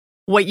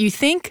What you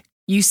think,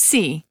 you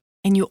see,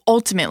 and you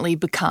ultimately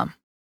become.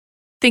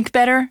 Think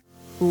better,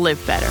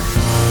 live better.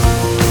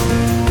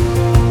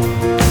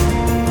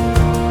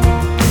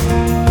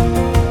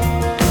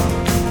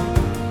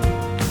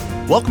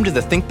 Welcome to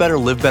the Think Better,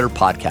 Live Better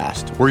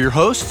podcast. We're your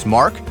hosts,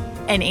 Mark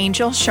And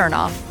Angel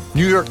Chernoff.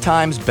 New York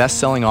Times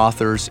best-selling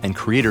authors and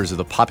creators of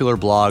the popular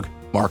blog,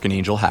 Mark and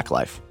Angel Hack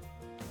Life.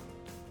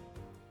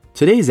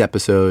 Today's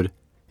episode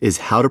is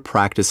how to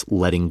practice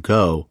letting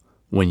go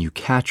when you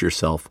catch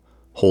yourself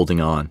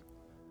holding on.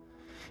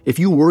 If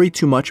you worry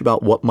too much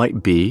about what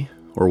might be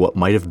or what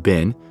might have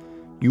been,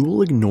 you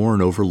will ignore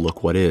and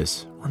overlook what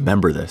is.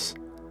 Remember this.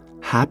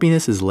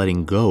 Happiness is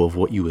letting go of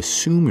what you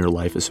assume your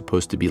life is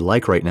supposed to be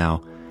like right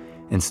now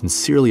and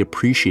sincerely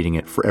appreciating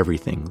it for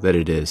everything that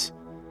it is.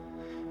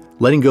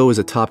 Letting go is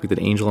a topic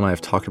that Angel and I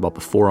have talked about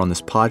before on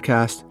this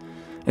podcast,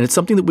 and it's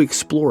something that we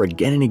explore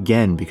again and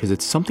again because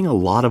it's something a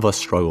lot of us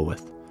struggle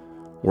with.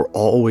 We're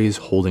always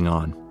holding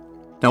on.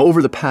 Now,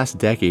 over the past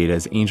decade,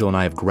 as Angel and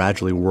I have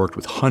gradually worked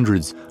with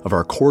hundreds of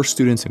our course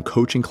students and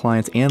coaching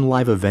clients and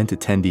live event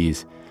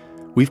attendees,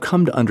 we've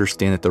come to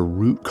understand that the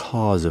root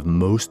cause of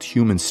most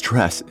human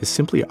stress is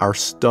simply our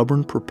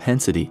stubborn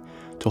propensity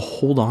to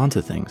hold on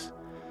to things.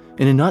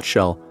 In a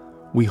nutshell,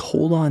 we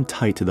hold on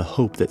tight to the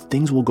hope that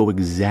things will go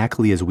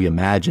exactly as we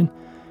imagine,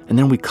 and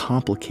then we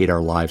complicate our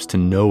lives to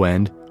no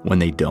end when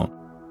they don't.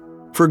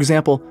 For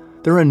example,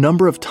 there are a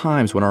number of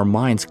times when our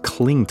minds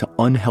cling to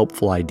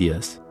unhelpful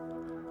ideas.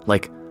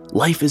 Like,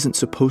 life isn't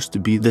supposed to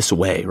be this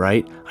way,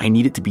 right? I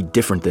need it to be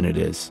different than it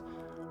is.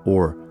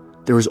 Or,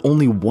 there is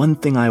only one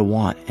thing I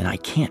want and I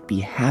can't be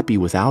happy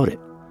without it.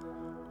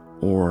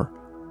 Or,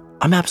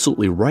 I'm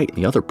absolutely right and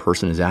the other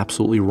person is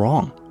absolutely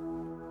wrong.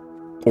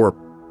 Or,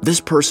 this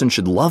person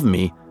should love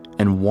me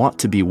and want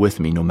to be with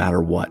me no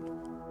matter what.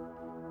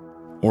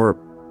 Or,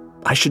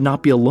 I should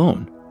not be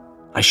alone.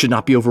 I should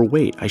not be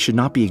overweight. I should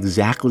not be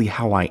exactly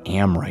how I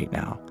am right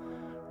now,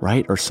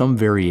 right? Or some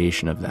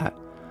variation of that.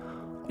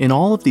 In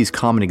all of these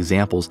common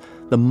examples,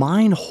 the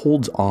mind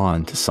holds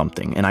on to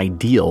something, an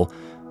ideal,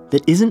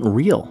 that isn't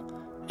real.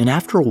 And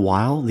after a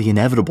while, the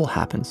inevitable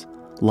happens.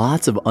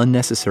 Lots of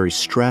unnecessary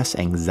stress,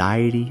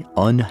 anxiety,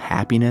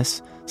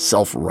 unhappiness,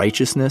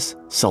 self-righteousness,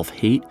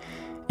 self-hate,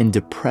 and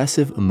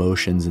depressive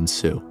emotions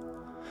ensue.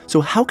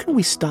 So how can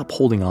we stop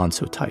holding on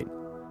so tight?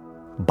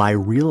 By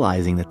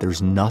realizing that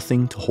there's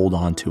nothing to hold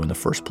on to in the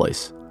first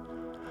place.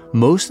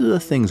 Most of the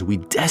things we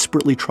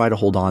desperately try to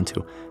hold on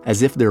to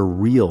as if they're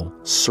real,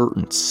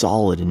 certain,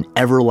 solid, and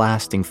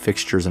everlasting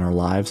fixtures in our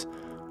lives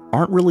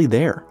aren't really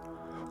there.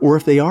 Or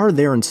if they are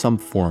there in some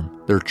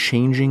form, they're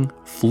changing,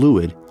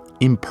 fluid,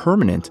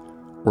 impermanent,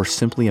 or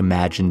simply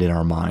imagined in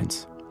our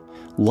minds.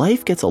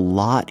 Life gets a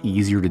lot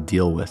easier to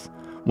deal with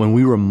when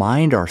we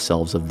remind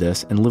ourselves of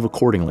this and live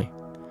accordingly.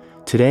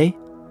 Today,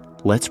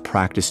 let's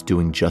practice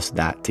doing just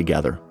that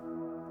together.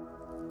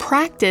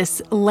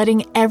 Practice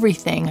letting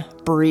everything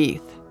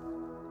breathe.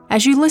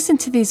 As you listen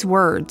to these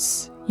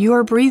words, you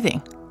are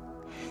breathing.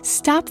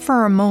 Stop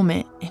for a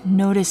moment and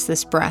notice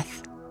this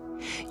breath.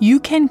 You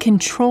can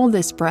control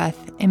this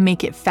breath and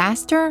make it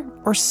faster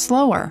or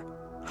slower,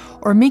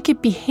 or make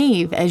it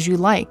behave as you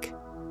like.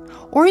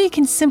 Or you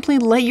can simply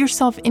let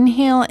yourself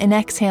inhale and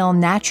exhale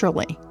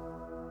naturally.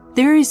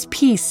 There is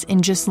peace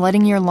in just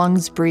letting your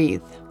lungs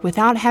breathe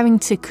without having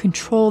to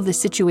control the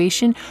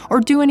situation or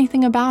do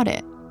anything about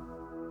it.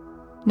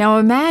 Now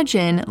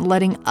imagine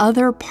letting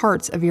other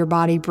parts of your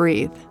body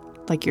breathe,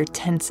 like your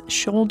tense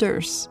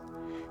shoulders.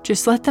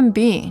 Just let them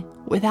be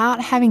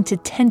without having to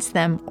tense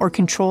them or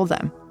control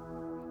them.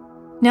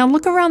 Now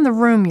look around the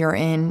room you're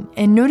in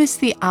and notice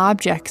the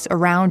objects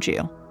around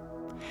you.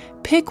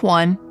 Pick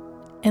one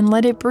and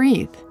let it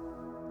breathe.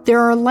 There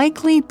are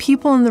likely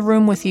people in the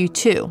room with you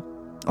too,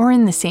 or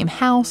in the same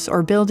house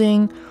or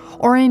building,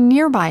 or in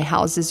nearby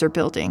houses or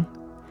building.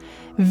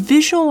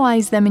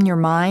 Visualize them in your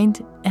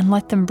mind and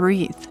let them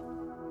breathe.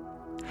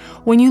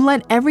 When you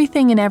let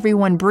everything and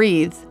everyone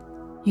breathe,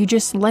 you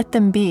just let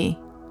them be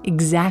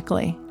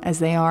exactly as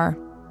they are.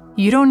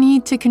 You don't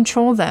need to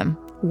control them,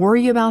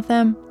 worry about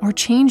them, or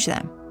change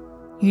them.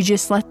 You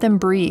just let them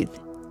breathe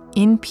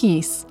in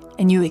peace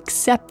and you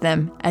accept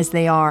them as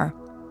they are.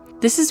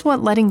 This is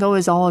what letting go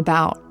is all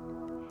about.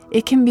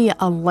 It can be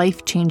a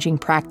life-changing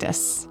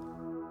practice.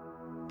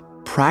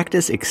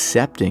 Practice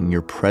accepting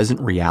your present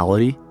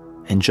reality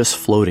and just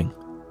floating.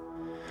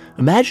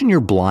 Imagine you're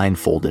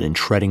blindfolded and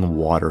treading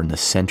water in the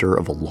center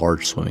of a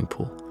large swimming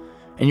pool,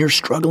 and you're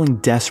struggling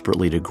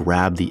desperately to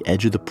grab the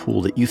edge of the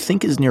pool that you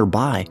think is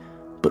nearby,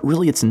 but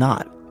really it's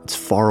not. It's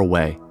far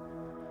away.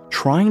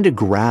 Trying to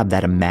grab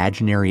that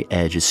imaginary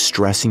edge is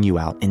stressing you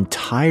out and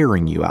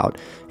tiring you out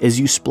as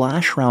you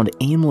splash around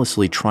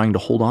aimlessly trying to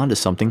hold on to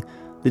something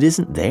that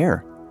isn't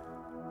there.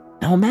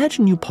 Now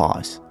imagine you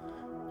pause,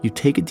 you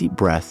take a deep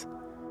breath,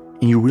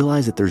 and you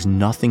realize that there's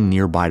nothing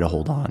nearby to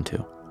hold on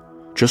to,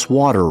 just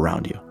water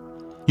around you.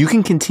 You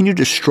can continue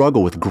to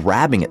struggle with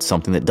grabbing at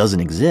something that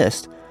doesn't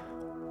exist,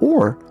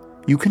 or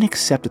you can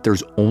accept that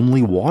there's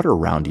only water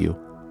around you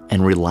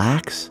and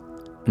relax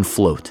and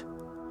float.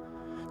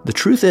 The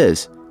truth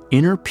is,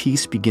 Inner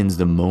peace begins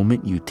the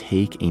moment you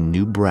take a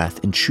new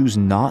breath and choose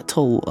not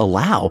to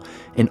allow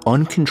an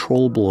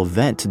uncontrollable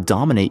event to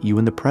dominate you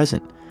in the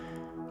present.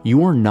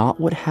 You are not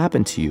what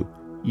happened to you.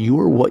 You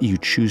are what you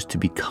choose to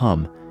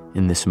become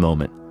in this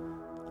moment.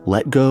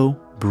 Let go,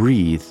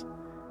 breathe,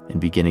 and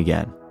begin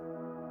again.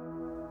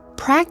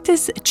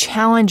 Practice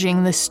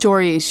challenging the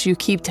stories you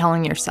keep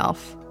telling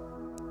yourself.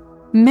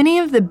 Many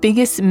of the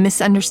biggest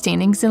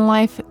misunderstandings in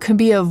life could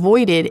be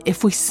avoided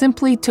if we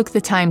simply took the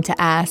time to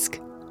ask,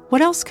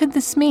 what else could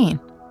this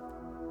mean?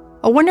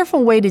 A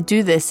wonderful way to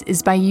do this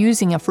is by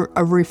using a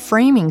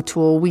reframing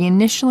tool we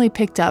initially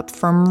picked up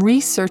from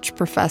research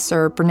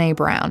professor Brené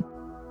Brown,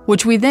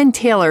 which we then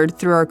tailored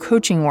through our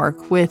coaching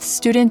work with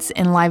students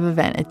and live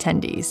event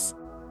attendees.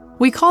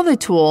 We call the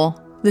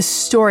tool the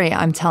story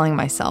I'm telling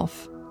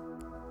myself.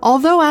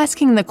 Although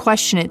asking the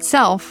question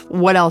itself,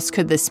 what else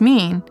could this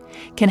mean,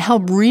 can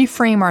help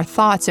reframe our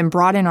thoughts and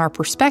broaden our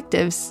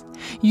perspectives,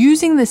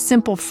 using the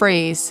simple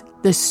phrase,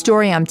 the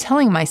story I'm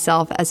telling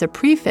myself, as a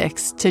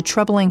prefix to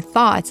troubling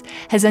thoughts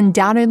has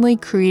undoubtedly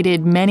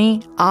created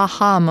many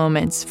aha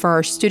moments for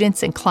our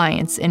students and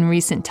clients in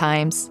recent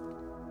times.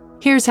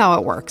 Here's how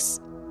it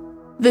works.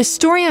 The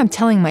story I'm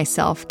telling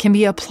myself can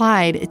be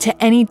applied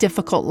to any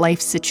difficult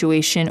life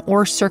situation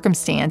or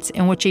circumstance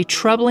in which a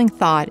troubling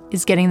thought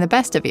is getting the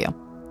best of you.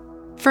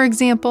 For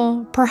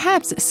example,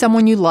 perhaps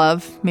someone you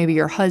love, maybe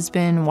your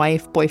husband,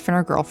 wife, boyfriend,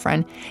 or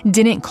girlfriend,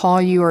 didn't call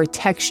you or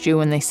text you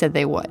when they said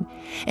they would.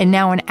 And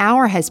now an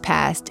hour has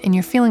passed and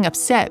you're feeling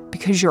upset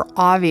because you're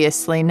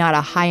obviously not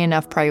a high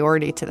enough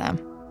priority to them.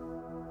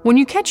 When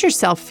you catch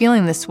yourself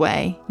feeling this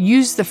way,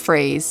 use the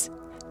phrase,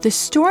 the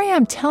story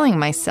I'm telling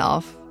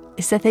myself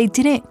is that they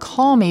didn't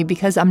call me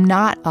because I'm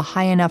not a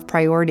high enough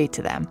priority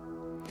to them.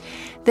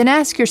 Then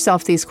ask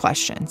yourself these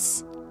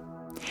questions.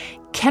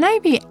 Can I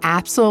be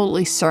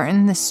absolutely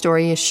certain this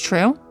story is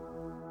true?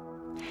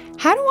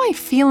 How do I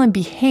feel and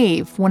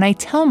behave when I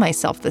tell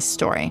myself this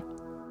story?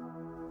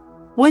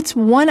 What's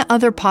one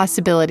other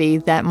possibility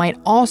that might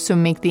also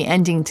make the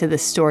ending to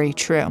this story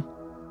true?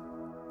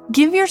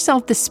 Give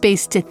yourself the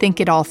space to think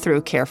it all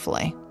through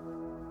carefully.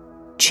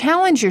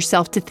 Challenge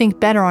yourself to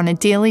think better on a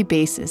daily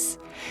basis,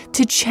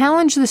 to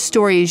challenge the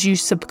stories you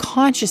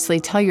subconsciously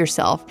tell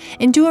yourself,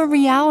 and do a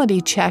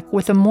reality check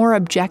with a more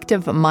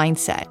objective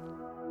mindset.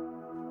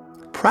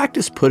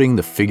 Practice putting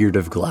the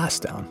figurative glass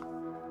down.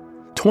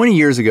 20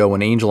 years ago,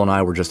 when Angel and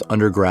I were just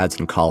undergrads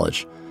in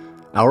college,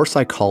 our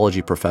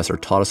psychology professor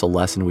taught us a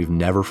lesson we've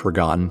never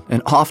forgotten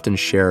and often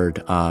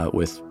shared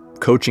with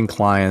coaching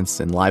clients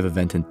and live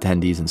event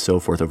attendees and so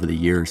forth over the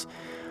years.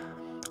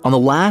 On the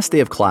last day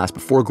of class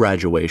before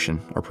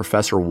graduation, our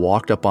professor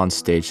walked up on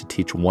stage to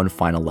teach one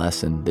final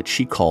lesson that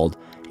she called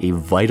a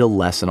vital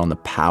lesson on the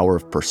power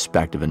of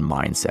perspective and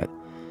mindset.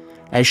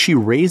 As she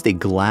raised a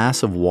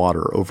glass of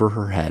water over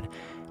her head,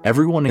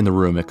 everyone in the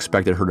room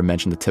expected her to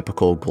mention the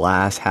typical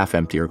glass half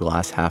empty or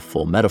glass half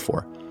full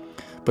metaphor.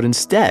 But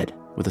instead,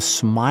 with a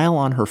smile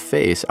on her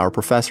face, our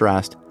professor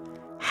asked,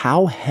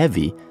 "How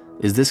heavy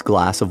is this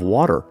glass of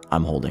water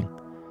I'm holding?"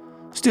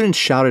 Students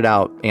shouted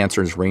out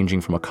answers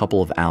ranging from a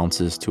couple of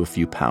ounces to a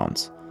few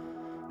pounds.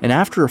 And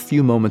after a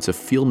few moments of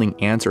fielding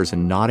answers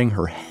and nodding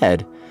her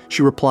head,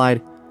 she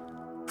replied,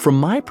 "From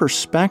my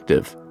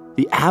perspective,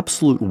 the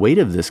absolute weight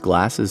of this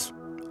glass is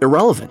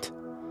irrelevant.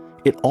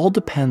 It all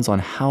depends on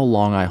how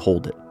long I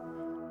hold it.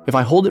 If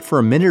I hold it for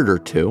a minute or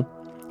two,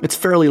 it's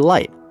fairly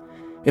light.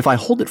 If I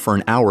hold it for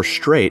an hour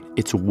straight,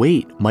 its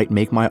weight might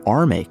make my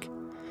arm ache.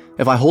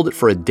 If I hold it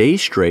for a day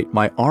straight,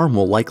 my arm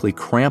will likely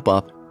cramp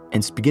up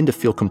and begin to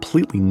feel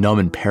completely numb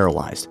and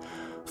paralyzed,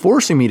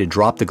 forcing me to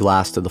drop the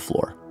glass to the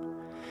floor.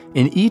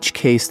 In each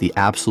case, the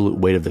absolute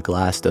weight of the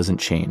glass doesn't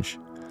change,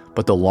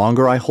 but the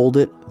longer I hold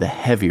it, the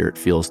heavier it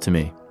feels to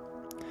me."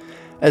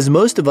 As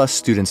most of us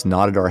students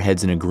nodded our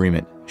heads in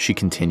agreement, she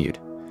continued,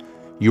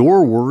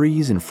 "Your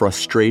worries and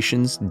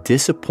frustrations,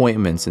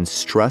 disappointments, and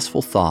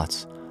stressful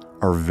thoughts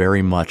are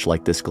very much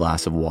like this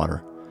glass of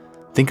water.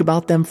 Think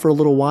about them for a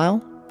little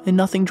while, and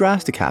nothing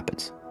drastic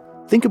happens.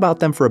 Think about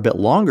them for a bit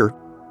longer,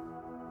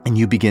 and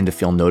you begin to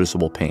feel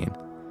noticeable pain.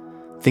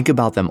 Think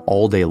about them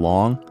all day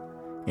long,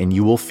 and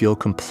you will feel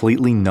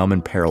completely numb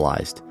and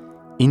paralyzed,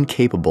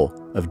 incapable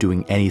of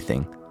doing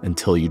anything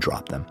until you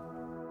drop them."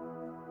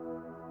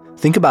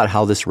 Think about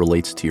how this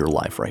relates to your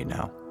life right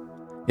now.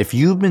 If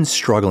you've been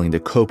struggling to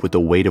cope with the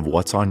weight of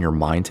what's on your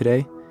mind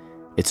today,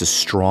 it's a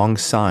strong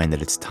sign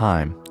that it's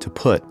time to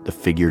put the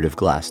figurative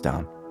glass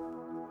down.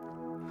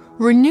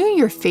 Renew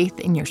your faith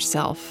in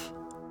yourself.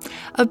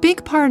 A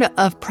big part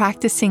of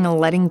practicing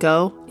letting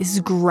go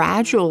is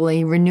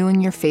gradually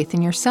renewing your faith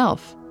in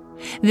yourself.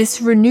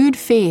 This renewed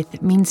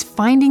faith means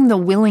finding the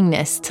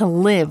willingness to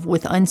live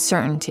with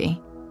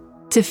uncertainty,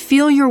 to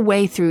feel your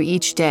way through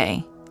each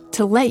day,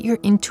 to let your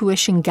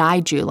intuition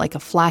guide you like a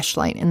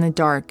flashlight in the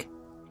dark.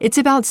 It's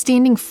about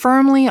standing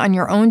firmly on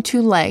your own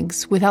two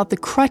legs without the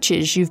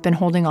crutches you've been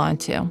holding on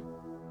to.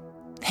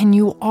 And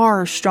you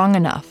are strong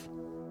enough.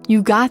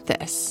 You got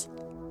this.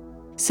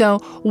 So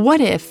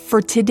what if,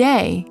 for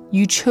today,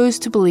 you chose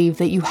to believe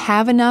that you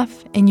have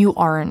enough and you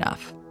are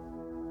enough?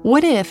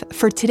 What if,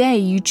 for today,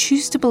 you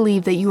choose to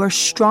believe that you are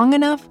strong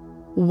enough,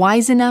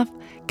 wise enough,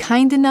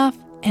 kind enough,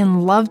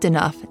 and loved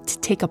enough to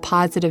take a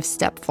positive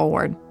step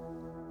forward?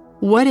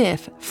 What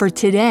if, for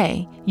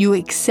today, you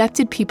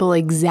accepted people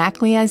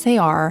exactly as they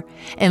are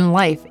and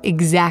life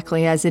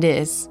exactly as it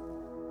is?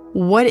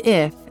 What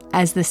if,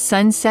 as the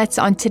sun sets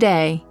on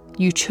today,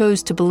 you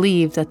chose to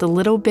believe that the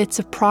little bits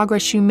of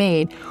progress you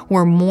made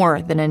were more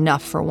than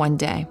enough for one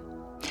day?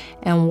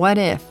 And what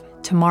if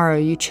tomorrow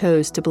you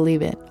chose to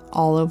believe it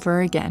all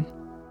over again?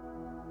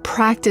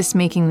 Practice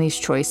making these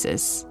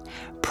choices.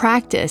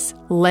 Practice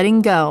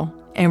letting go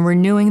and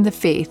renewing the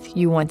faith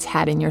you once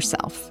had in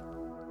yourself.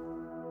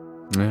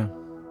 Yeah.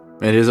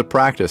 It is a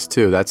practice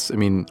too.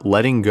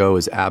 Letting go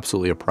is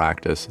absolutely a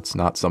practice. It's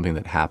not something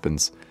that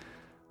happens.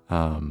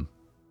 I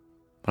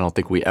don't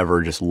think we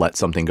ever just let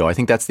something go. I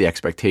think that's the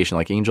expectation.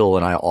 Like Angel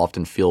and I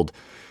often field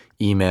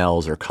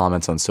emails or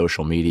comments on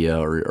social media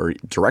or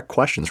direct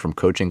questions from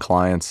coaching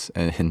clients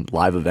and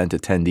live event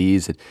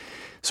attendees. It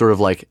sort of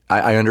like,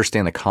 I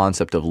understand the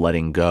concept of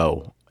letting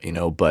go,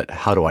 but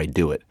how do I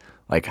do it?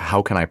 Like,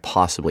 how can I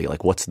possibly,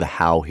 what's the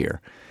how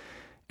here?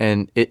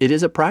 And it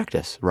is a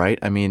practice, right?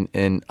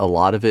 And a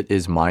lot of it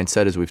is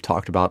mindset, as we've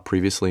talked about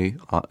previously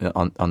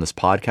on this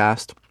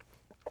podcast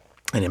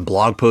and in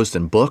blog posts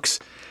and books.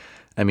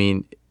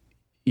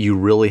 You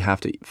really have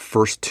to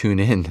first tune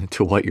in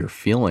to what you're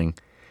feeling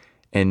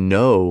and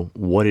know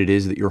what it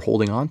is that you're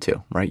holding on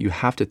to, right? You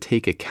have to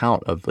take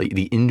account of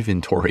the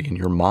inventory in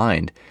your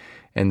mind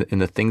and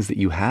the things that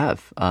you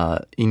have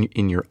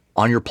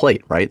on your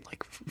plate, right?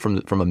 Like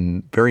from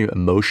a very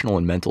emotional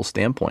and mental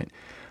standpoint.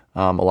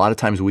 A lot of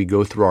times we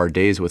go through our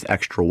days with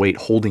extra weight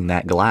holding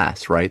that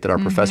glass, right, that our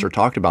professor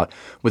talked about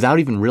without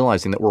even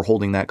realizing that we're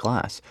holding that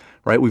glass,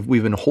 right?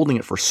 We've been holding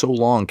it for so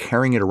long,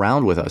 carrying it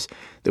around with us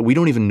that we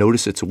don't even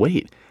notice its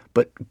weight.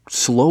 But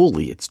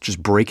slowly, it's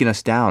just breaking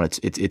us down. It's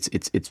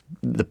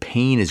the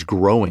pain is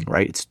growing,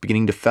 right? It's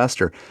beginning to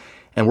fester,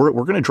 and we're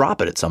going to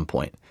drop it at some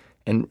point.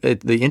 And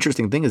the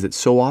interesting thing is that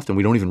so often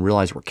we don't even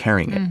realize we're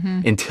carrying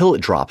it until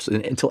it drops,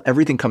 until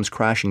everything comes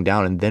crashing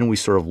down, and then we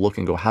sort of look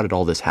and go, "How did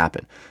all this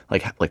happen?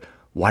 Like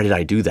why did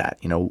I do that?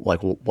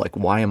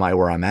 Why am I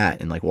where I'm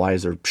at? And why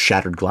is there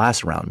shattered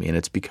glass around me?" And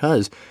it's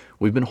because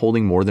we've been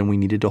holding more than we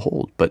needed to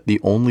hold. But the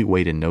only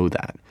way to know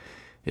that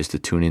is to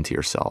tune into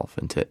yourself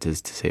and to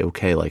say,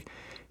 okay,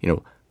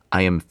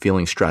 I am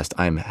feeling stressed.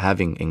 I am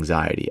having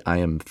anxiety. I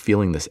am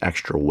feeling this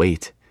extra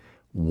weight.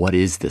 What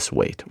is this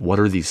weight? What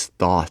are these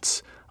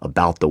thoughts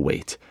about the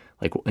weight?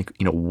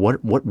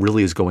 What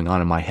really is going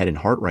on in my head and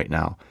heart right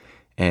now?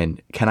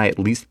 And can I at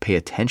least pay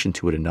attention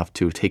to it enough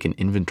to take an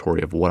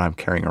inventory of what I'm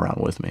carrying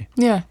around with me?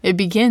 Yeah, it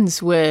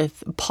begins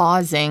with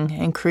pausing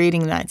and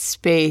creating that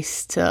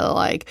space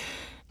to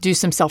do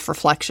some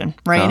self-reflection,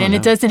 right? And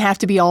it doesn't have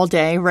to be all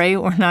day,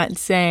 right? We're not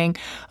saying,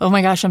 "Oh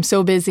my gosh, I'm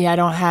so busy, I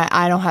don't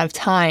have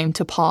time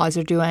to pause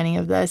or do any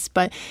of this."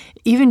 But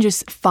even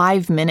just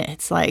 5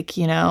 minutes,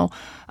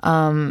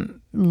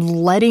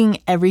 letting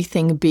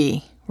everything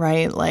be,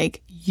 right?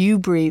 You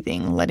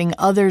breathing, letting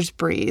others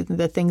breathe,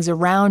 the things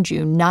around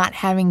you, not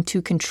having to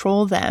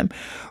control them,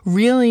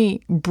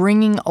 really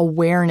bringing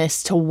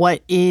awareness to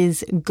what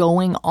is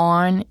going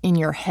on in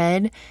your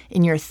head,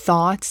 in your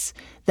thoughts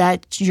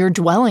that you're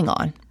dwelling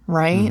on,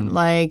 right?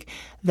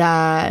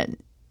 That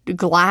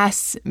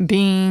glass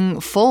being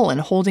full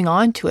and holding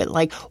on to it.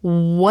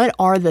 What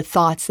are the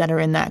thoughts that are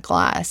in that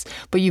glass?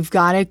 But you've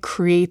got to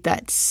create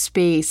that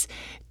space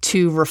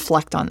to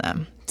reflect on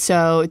them.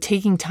 So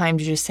taking time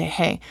to just say,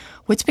 "Hey,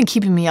 what's been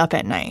keeping me up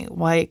at night?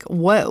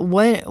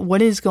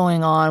 What is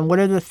going on? What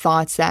are the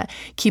thoughts that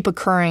keep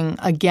occurring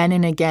again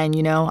and again?"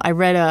 I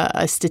read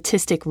a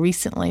statistic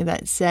recently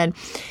that said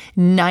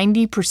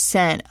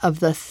 90%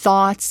 of the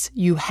thoughts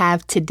you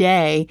have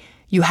today,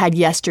 you had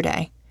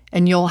yesterday,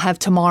 and you'll have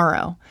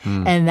tomorrow.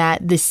 And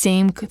that the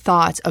same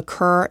thoughts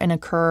occur and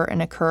occur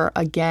and occur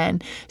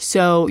again.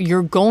 So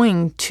you're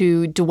going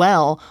to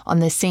dwell on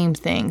the same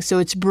thing. So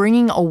it's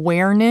bringing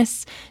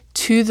awareness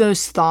to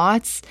those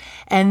thoughts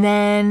and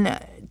then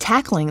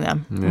tackling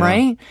them,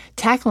 right?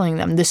 Tackling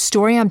them. The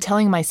story I'm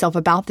telling myself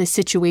about this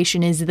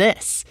situation is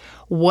this.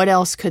 What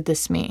else could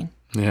this mean?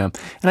 Yeah.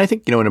 And I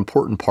think, an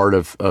important part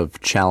of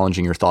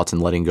challenging your thoughts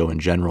and letting go in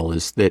general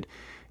is that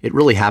it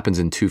really happens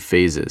in two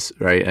phases,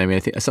 right? I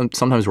think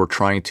sometimes we're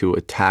trying to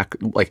attack,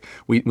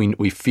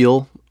 we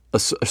feel a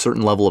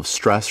certain level of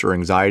stress or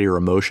anxiety or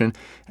emotion,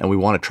 and we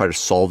want to try to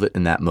solve it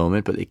in that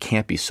moment, but it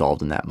can't be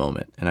solved in that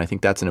moment. And I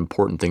think that's an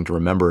important thing to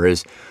remember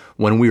is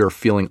when we are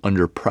feeling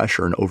under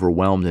pressure and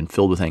overwhelmed and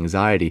filled with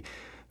anxiety,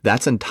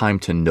 that's a time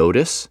to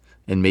notice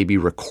and maybe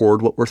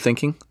record what we're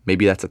thinking.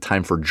 Maybe that's a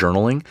time for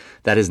journaling.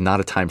 That is not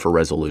a time for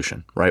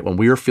resolution, right? When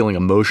we are feeling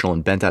emotional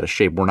and bent out of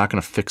shape, we're not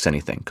going to fix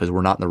anything because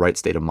we're not in the right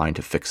state of mind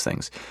to fix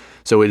things.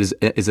 So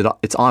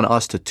it's on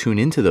us to tune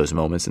into those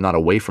moments and not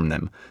away from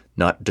them,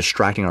 not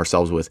distracting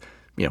ourselves with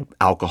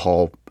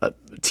alcohol,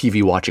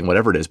 TV watching,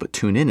 whatever it is, but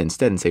tune in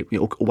instead and say,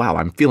 wow,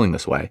 I'm feeling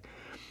this way.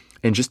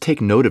 And just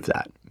take note of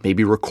that.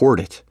 Maybe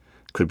record it.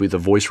 Could be the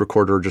voice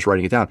recorder or just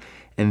writing it down.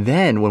 And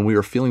then when we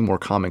were feeling more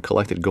calm and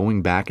collected,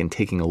 going back and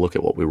taking a look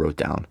at what we wrote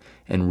down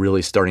and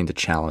really starting to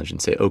challenge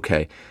and say,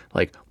 okay,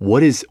 like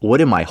what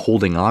am I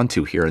holding on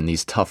to here in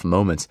these tough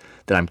moments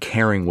that I'm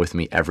carrying with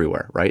me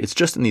everywhere, right? It's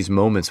just in these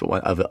moments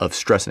of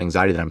stress and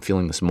anxiety that I'm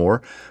feeling this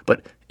more,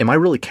 but am I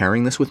really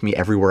carrying this with me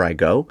everywhere I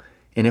go?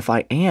 And if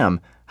I am,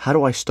 how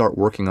do I start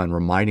working on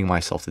reminding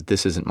myself that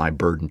this isn't my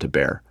burden to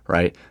bear,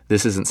 right?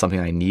 This isn't something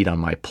I need on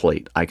my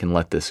plate. I can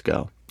let this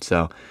go.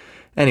 So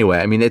anyway,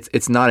 I mean,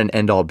 it's not an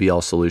end-all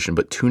be-all solution,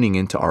 but tuning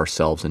into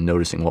ourselves and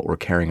noticing what we're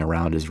carrying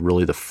around is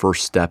really the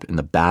first step in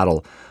the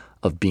battle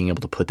of being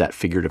able to put that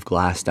figurative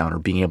glass down or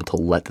being able to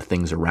let the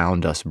things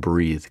around us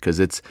breathe, because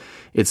it's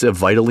a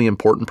vitally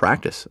important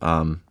practice.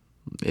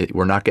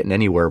 We're not getting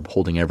anywhere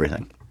holding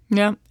everything.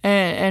 Yeah,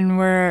 and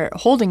we're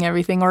holding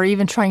everything or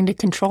even trying to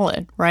control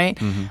it, right?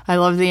 Mm-hmm. I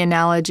love the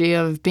analogy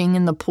of being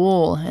in the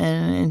pool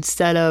and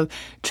instead of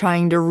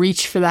trying to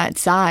reach for that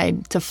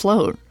side to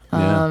float.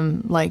 Yeah.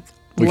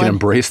 We can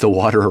embrace the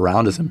water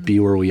around us and be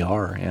where we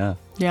are, yeah.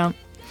 Yeah.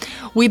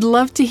 We'd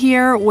love to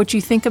hear what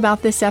you think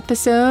about this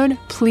episode.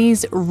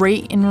 Please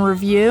rate and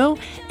review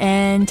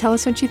and tell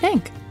us what you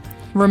think.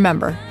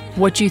 Remember,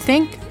 what you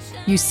think,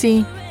 you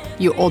see,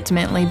 you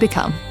ultimately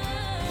become.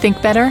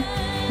 Think better,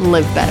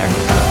 live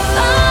better.